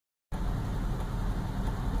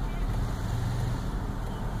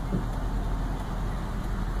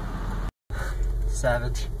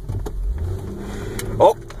Savage.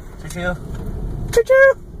 Oh! Choo-choo.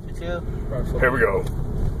 Choo-choo! Choo-choo. Here we go.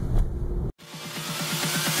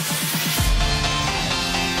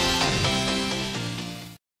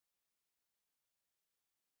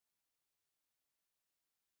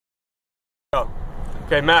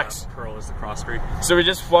 Okay, Max. Pearl is the cross street. So we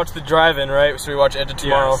just watched the drive-in, right? So we watch Edge of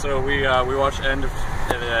Tomorrow. Yeah, so we watched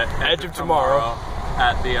Edge of Tomorrow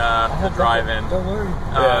at the drive-in. Don't worry.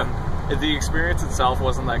 The experience itself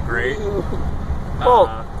wasn't that great.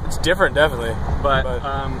 Well, it's different, definitely. But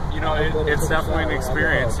you know, it's definitely an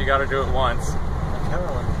experience. You got to do it once. The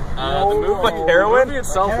movie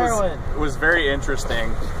itself was very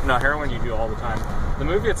interesting. No, heroin you do all the time. The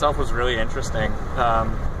movie itself was really interesting.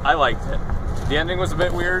 I liked it. The ending was a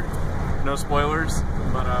bit weird. No spoilers,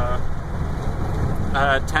 but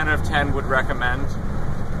 10 out of 10 would recommend.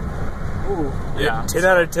 Ooh, yeah. 10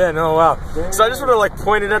 out of 10. Oh wow. So I just want to like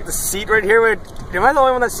point it at the seat right here. Wait, am I the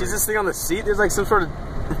only one that sees this thing on the seat? There's like some sort of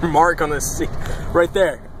mark on this seat right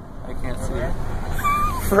there. I can't see it.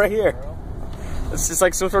 Right here. It's just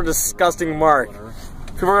like some sort of disgusting mark.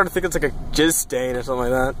 People are gonna think it's like a jizz stain or something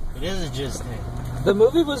like that. It is a jizz stain. The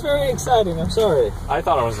movie was very exciting. I'm sorry. I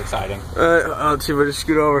thought it was exciting. Let's see if I just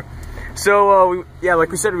scoot over. So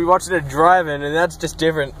like we said, we watched it at drive-in, and that's just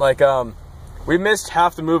different. Like we missed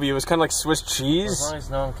half the movie. It was kind of like Swiss cheese. As long as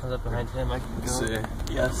no one comes up behind him, I can go. See.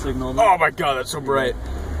 Yeah, signal. Oh my god, that's so bright.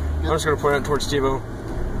 I'm just gonna point it towards Steve-O.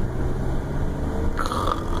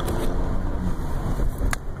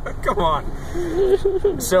 Come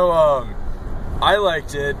on. So I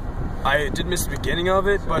liked it. I did miss the beginning of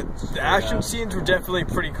it, but the action scenes were definitely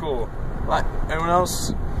pretty cool. Anyone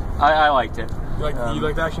else? I liked it. You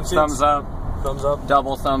like the action scenes? Thumbs up. Thumbs up.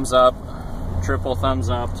 Double thumbs up. Triple thumbs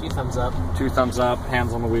up. 2 thumbs up. 2 thumbs up.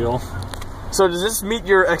 Hands on the wheel. So does this meet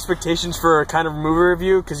your expectations for a kind of movie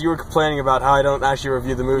review? Because you were complaining about how I don't actually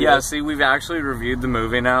review the movie. Yeah, see, we've actually reviewed the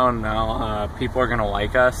movie now, and now people are going to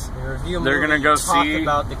like us. They're going to go talk see...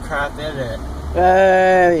 about the crap in it.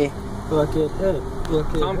 Hey! Look at it.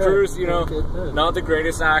 Look at Tom Cruise, you know, not the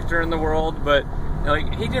greatest actor in the world, but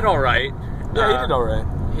like he did all right. Yeah, he did all right.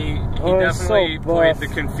 He definitely played the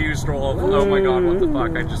confused role of, oh my god, what the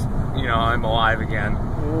fuck? I just, you know, I'm alive again.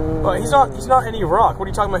 But he's not any Rock. What are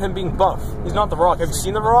you talking about him being buff? He's not the Rock. Have you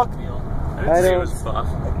seen the Rock? I didn't say he was buff.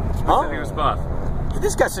 Huh? I said he was buff.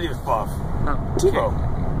 This guy said he was buff. Oh, Tivo.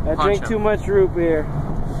 I drank too much root beer.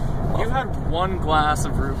 You had 1 glass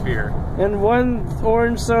of root beer. And 1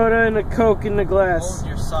 orange soda and a Coke in the glass. Hold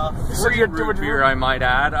your soft. Free root beer, I might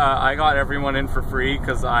add. I got everyone in for free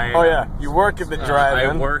because I... Oh yeah, you work at the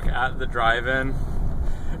drive-in. I work at the drive-in.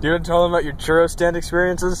 Do you want to tell them about your churro stand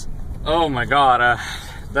experiences? Oh my god,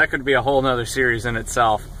 that could be a whole nother series in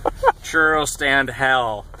itself. Churro stand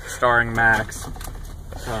hell, starring Max.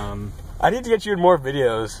 I need to get you in more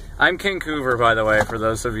videos. I'm King Coover, by the way, for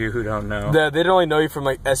those of you who don't know. They don't only know you from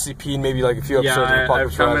like SCP and maybe like a few episodes of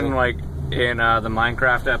I've come in like in the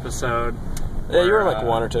Minecraft episode. Yeah, you were in like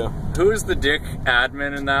 1 or 2. Who is the dick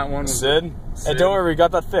admin in that one? Sid? Hey, don't worry, we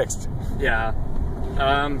got that fixed. Yeah.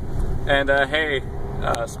 Hey,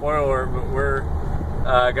 spoiler, but we're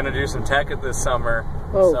gonna do some tech it this summer.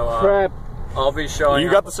 Oh, so, crap. I'll be showing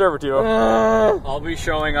You got the server, too. I'll be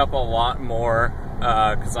showing up a lot more,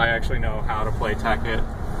 because I actually know how to play Tekkit.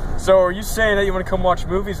 So are you saying that you want to come watch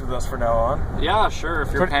movies with us from now on? Yeah, sure,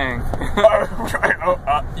 if you're paying.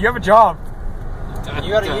 You have a job.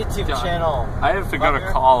 You got a YouTube channel. I have to go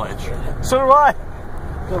to college. So do I.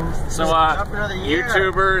 So,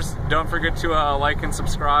 YouTubers, don't forget to like and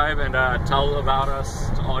subscribe and tell about us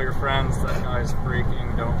to all your friends. That guy's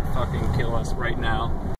freaking. Don't fucking kill us right now.